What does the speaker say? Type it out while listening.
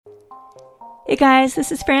Hey guys,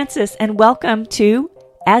 this is Frances, and welcome to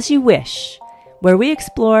As You Wish, where we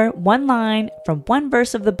explore one line from one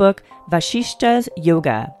verse of the book Vasishta's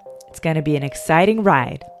Yoga. It's going to be an exciting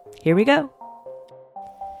ride. Here we go.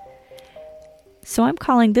 So I'm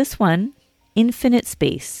calling this one Infinite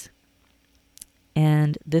Space.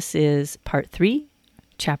 And this is part 3,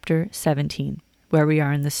 chapter 17. Where we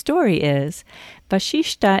are in the story is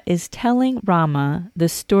Vasishta is telling Rama the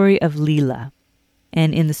story of Leela.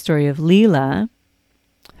 And in the story of Leela,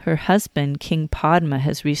 her husband, King Padma,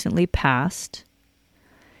 has recently passed,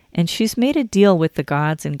 and she's made a deal with the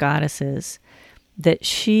gods and goddesses that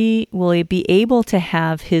she will be able to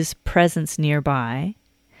have his presence nearby,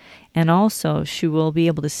 and also she will be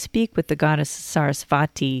able to speak with the goddess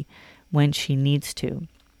Sarasvati when she needs to.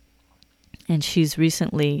 And she's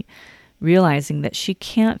recently realizing that she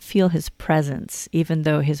can't feel his presence, even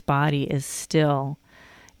though his body is still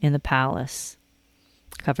in the palace,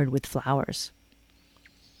 covered with flowers.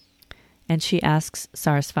 And she asks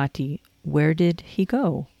Sarasvati, where did he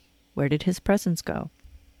go? Where did his presence go?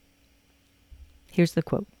 Here's the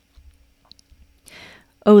quote.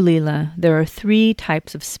 O Leela, there are 3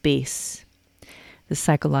 types of space: the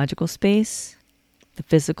psychological space, the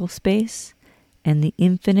physical space, and the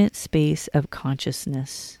infinite space of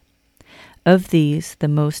consciousness. Of these, the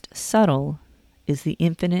most subtle is the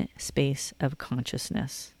infinite space of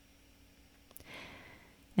consciousness.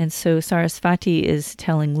 And so Sarasvati is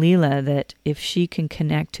telling Leela that if she can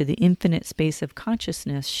connect to the infinite space of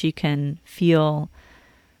consciousness, she can feel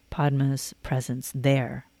Padma's presence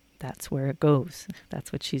there. That's where it goes.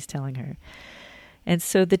 That's what she's telling her. And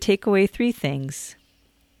so the takeaway 3 things: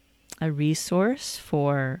 a resource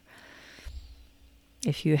for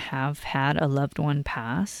if you have had a loved one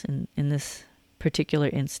pass, in this particular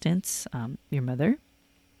instance, your mother.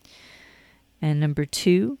 And number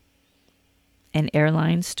 2, an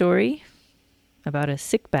airline story about a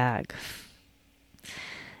sick bag.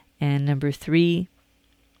 And number 3,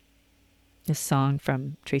 a song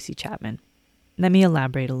from Tracy Chapman. Let me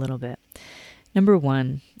elaborate a little bit. Number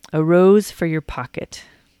 1, A Rose for Your Pocket.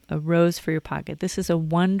 A Rose for Your Pocket. This is a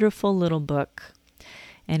wonderful little book,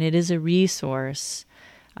 and it is a resource.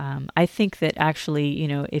 I think that actually,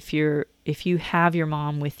 if you have your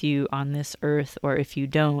mom with you on this earth, or if you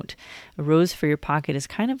don't, A Rose for Your Pocket is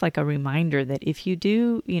kind of like a reminder that if you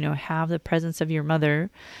do, have the presence of your mother,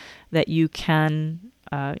 that you can,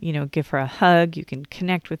 give her a hug, you can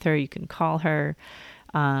connect with her, you can call her,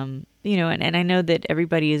 and I know that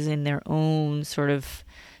everybody is in their own sort of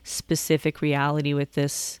specific reality with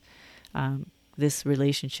this, this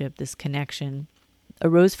relationship, this connection. A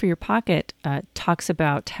Rose for Your Pocket talks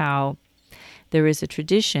about how there is a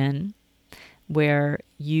tradition where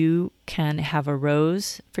you can have a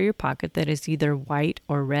rose for your pocket that is either white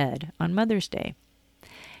or red on Mother's Day.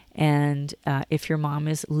 And if your mom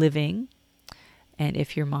is living, and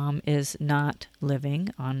if your mom is not living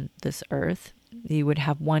on this earth, you would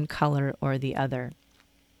have one color or the other.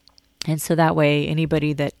 And so that way,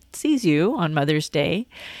 anybody that sees you on Mother's Day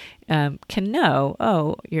can know,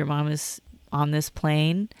 oh, your mom is on this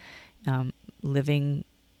plane, living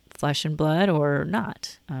flesh and blood or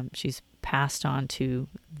not. She's passed on to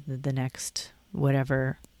the next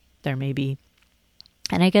whatever there may be.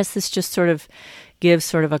 And I guess this just sort of gives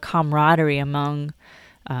sort of a camaraderie among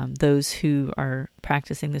those who are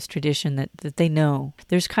practicing this tradition, that they know.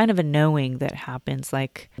 There's kind of a knowing that happens,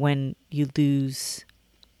 like when you lose,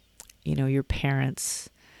 your parents,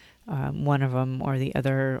 one of them or the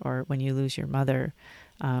other, or when you lose your mother,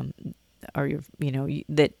 or your,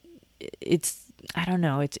 that it's, I don't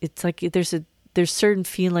know, it's like there's certain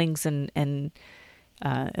feelings and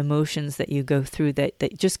emotions that you go through that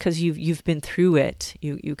just because you've been through it,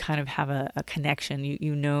 you kind of have a connection.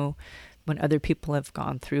 You know when other people have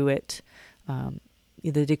gone through it,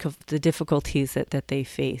 the difficulties that they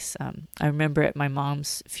face. I remember at my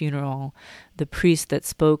mom's funeral, the priest that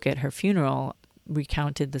spoke at her funeral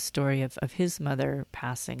recounted the story of his mother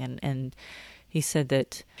passing, and he said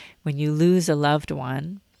that when you lose a loved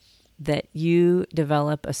one, that you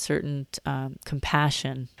develop a certain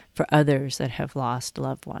compassion for others that have lost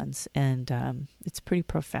loved ones. And it's pretty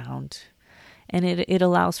profound. And it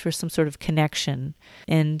allows for some sort of connection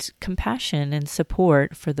and compassion and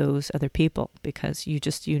support for those other people, because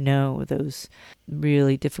you know those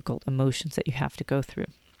really difficult emotions that you have to go through.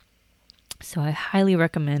 So I highly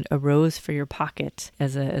recommend A Rose for Your Pocket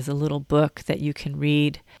as a little book that you can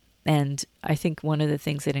read. And I think one of the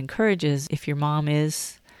things it encourages, if your mom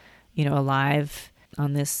is, alive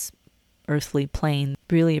on this earthly plane,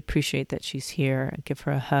 really appreciate that she's here. Give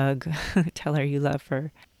her a hug. Tell her you love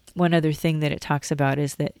her. One other thing that it talks about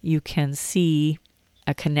is that you can see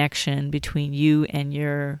a connection between you and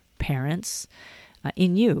your parents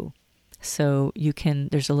in you. So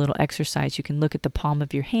there's a little exercise. You can look at the palm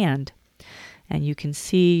of your hand and you can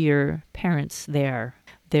see your parents there.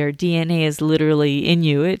 Their DNA is literally in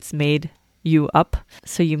you. It's made you up.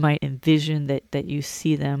 So you might envision that you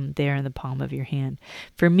see them there in the palm of your hand.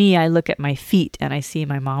 For me, I look at my feet and I see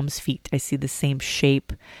my mom's feet. I see the same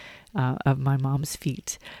shape of my mom's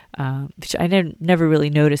feet, which I never really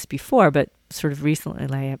noticed before, but sort of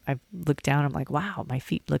recently I looked down, I'm like, wow, my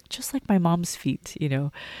feet look just like my mom's feet,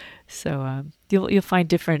 So you'll find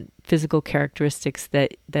different physical characteristics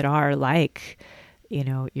that are like,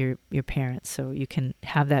 your parents. So you can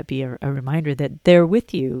have that be a reminder that they're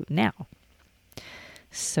with you now.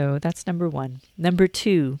 So that's number one. Number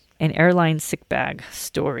two, an airline sick bag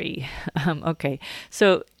story. Okay,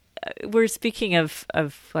 so we're speaking of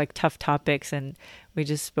like tough topics, and we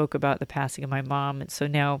just spoke about the passing of my mom, and so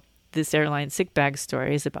now this airline sick bag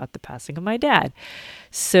story is about the passing of my dad.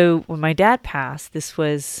 So when my dad passed, this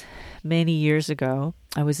was many years ago.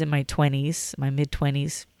 I was in my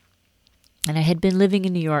mid-20s. And I had been living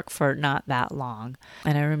in New York for not that long.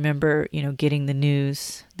 And I remember, getting the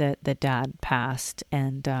news that Dad passed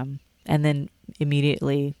and then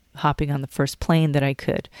immediately hopping on the first plane that I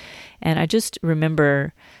could. And I just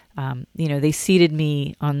remember, they seated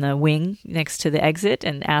me on the wing next to the exit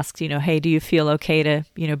and asked, hey, do you feel okay to,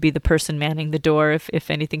 be the person manning the door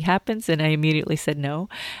if anything happens? And I immediately said no.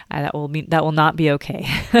 That will not be okay.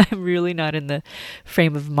 I'm really not in the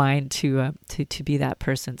frame of mind to be that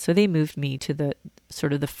person. So they moved me to the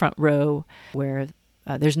sort of the front row where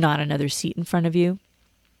there's not another seat in front of you.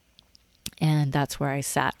 And that's where I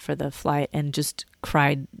sat for the flight and just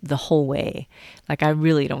cried the whole way. Like, I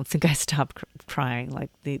really don't think I stopped crying like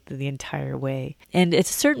the entire way. And at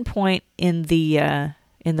a certain point in the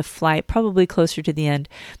flight, probably closer to the end,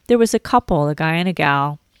 there was a couple, a guy and a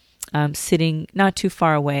gal, sitting not too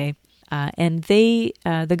far away. And the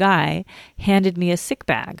guy handed me a sick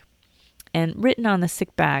bag. And written on the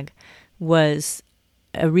sick bag was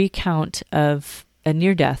a recount of a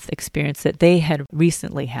near-death experience that they had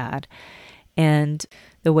recently had. And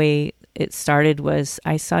the way it started was,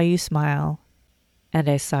 I saw you smile and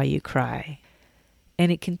I saw you cry.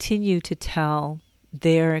 And it continued to tell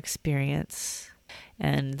their experience.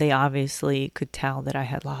 And they obviously could tell that I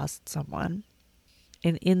had lost someone.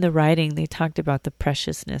 And in the writing, they talked about the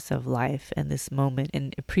preciousness of life and this moment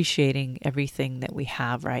and appreciating everything that we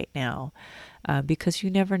have right now. Because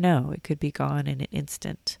you never know, it could be gone in an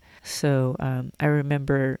instant. So I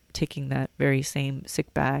remember taking that very same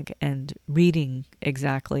sick bag and reading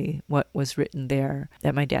exactly what was written there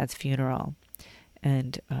at my dad's funeral.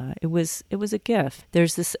 And it was a gift.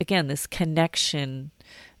 There's this connection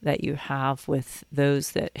that you have with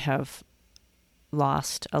those that have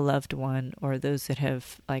lost a loved one, or those that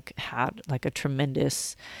have had a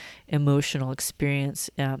tremendous emotional experience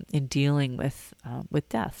in dealing with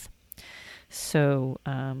death. So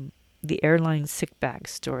the airline sick bag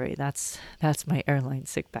story, that's my airline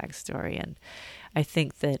sick bag story. And I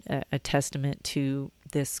think that a testament to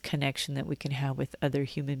this connection that we can have with other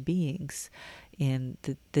human beings in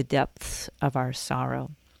the depths of our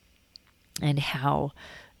sorrow, and how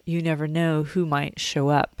you never know who might show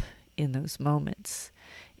up in those moments,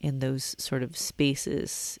 in those sort of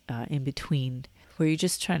spaces in between, where you're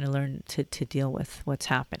just trying to learn to deal with what's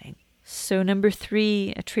happening. So number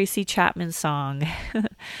 3, a Tracy Chapman song.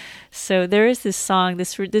 So there is this song,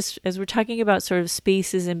 this as we're talking about sort of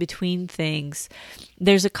spaces in between things,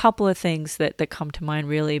 there's a couple of things that come to mind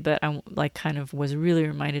really, but I was really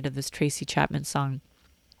reminded of this Tracy Chapman song.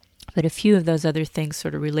 But a few of those other things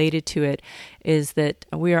sort of related to it is that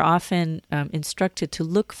we are often instructed to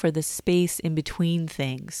look for the space in between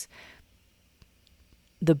things.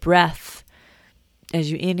 The breath, as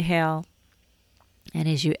you inhale and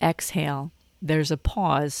as you exhale, there's a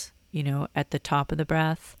pause, at the top of the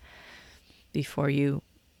breath before you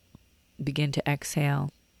begin to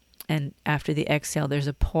exhale. And after the exhale, there's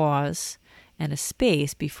a pause and a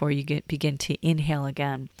space before you begin to inhale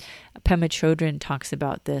again. Pema Chodron talks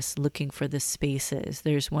about this, looking for the spaces.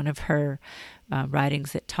 There's one of her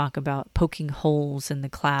writings that talk about poking holes in the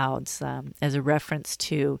clouds as a reference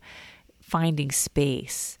to finding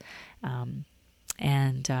space. We're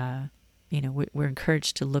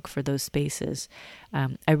encouraged to look for those spaces.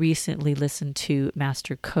 I recently listened to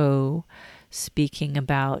Master Ko speaking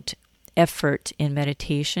about effort in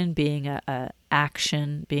meditation being a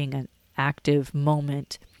action, being an active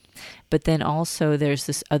moment. But then also there's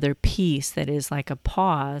this other piece that is like a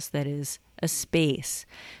pause, that is a space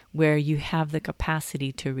where you have the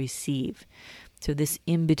capacity to receive. So this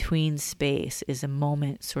in-between space is a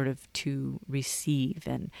moment sort of to receive.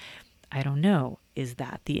 And I don't know, is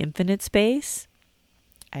that the infinite space?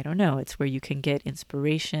 I don't know. It's where you can get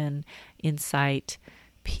inspiration, insight,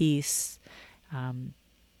 peace,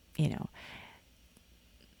 you know.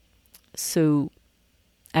 So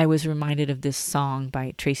I was reminded of this song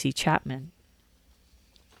by Tracy Chapman.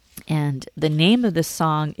 And the name of the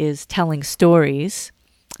song is Telling Stories.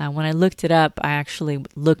 When I looked it up, I actually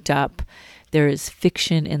looked up there is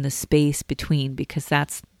fiction in the space between, because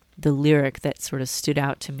that's the lyric that sort of stood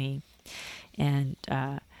out to me. And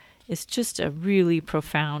it's just a really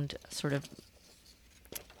profound sort of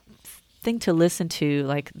thing to listen to.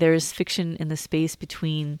 Like, there's fiction in the space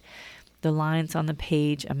between the lines on the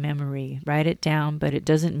page, a memory. Write it down, but it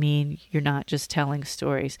doesn't mean you're not just telling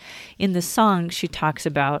stories. In the song, she talks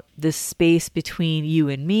about this space between you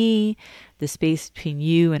and me, the space between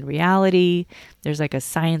you and reality. There's like a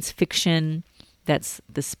science fiction that's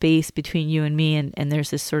the space between you and me, and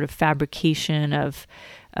there's this sort of fabrication of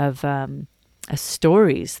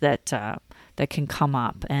stories that can come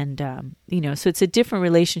up, and so it's a different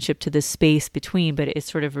relationship to the space between, but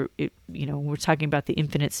it's sort of we're talking about the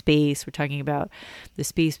infinite space, we're talking about the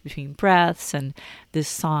space between breaths, and this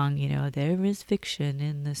song, there is fiction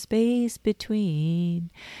in the space between.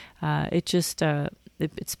 It just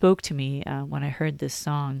it spoke to me when I heard this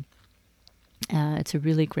song. It's a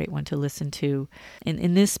really great one to listen to.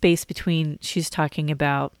 In this space between, she's talking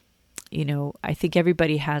about, I think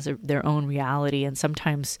everybody has their own reality, and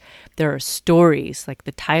sometimes there are stories, like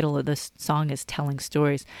the title of this song is Telling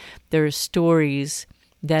Stories. There are stories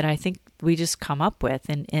that I think we just come up with,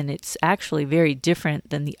 and it's actually very different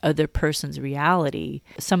than the other person's reality.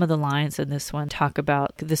 Some of the lines in this one talk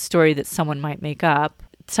about the story that someone might make up.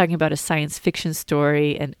 It's talking about a science fiction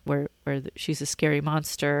story, and where she's a scary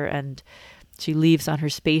monster, and she leaves on her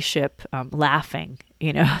spaceship laughing,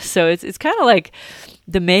 So it's kind of like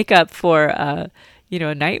the makeup for, a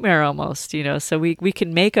nightmare almost, So we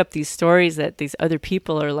can make up these stories that these other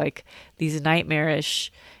people are like these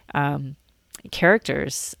nightmarish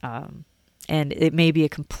characters. And it may be a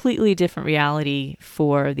completely different reality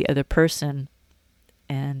for the other person.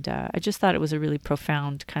 And I just thought it was a really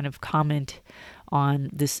profound kind of comment on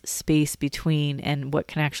this space between and what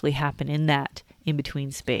can actually happen in that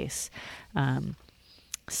in-between space.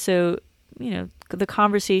 So, the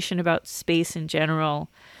conversation about space in general,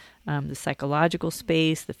 the psychological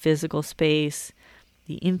space, the physical space,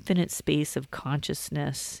 the infinite space of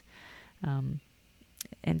consciousness, and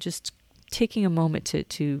just taking a moment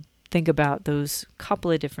to think about those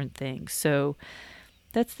couple of different things. So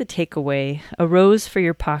that's the takeaway. A rose for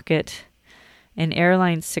your pocket, an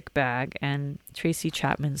airline sick bag, and Tracy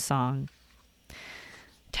Chapman's song,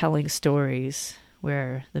 Telling Stories,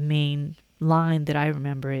 where the main line that I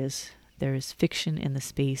remember is, there is fiction in the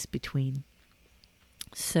space between.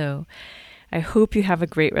 So I hope you have a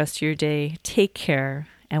great rest of your day. Take care,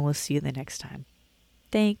 and we'll see you the next time.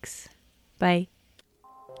 Thanks. Bye.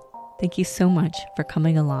 Thank you so much for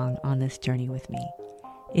coming along on this journey with me.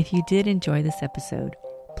 If you did enjoy this episode,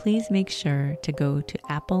 please make sure to go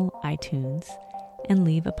to Apple iTunes and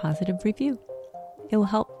leave a positive review. It will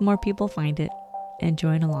help more people find it and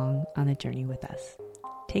join along on the journey with us.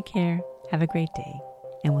 Take care, have a great day,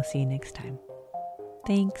 and we'll see you next time.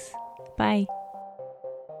 Thanks. Bye.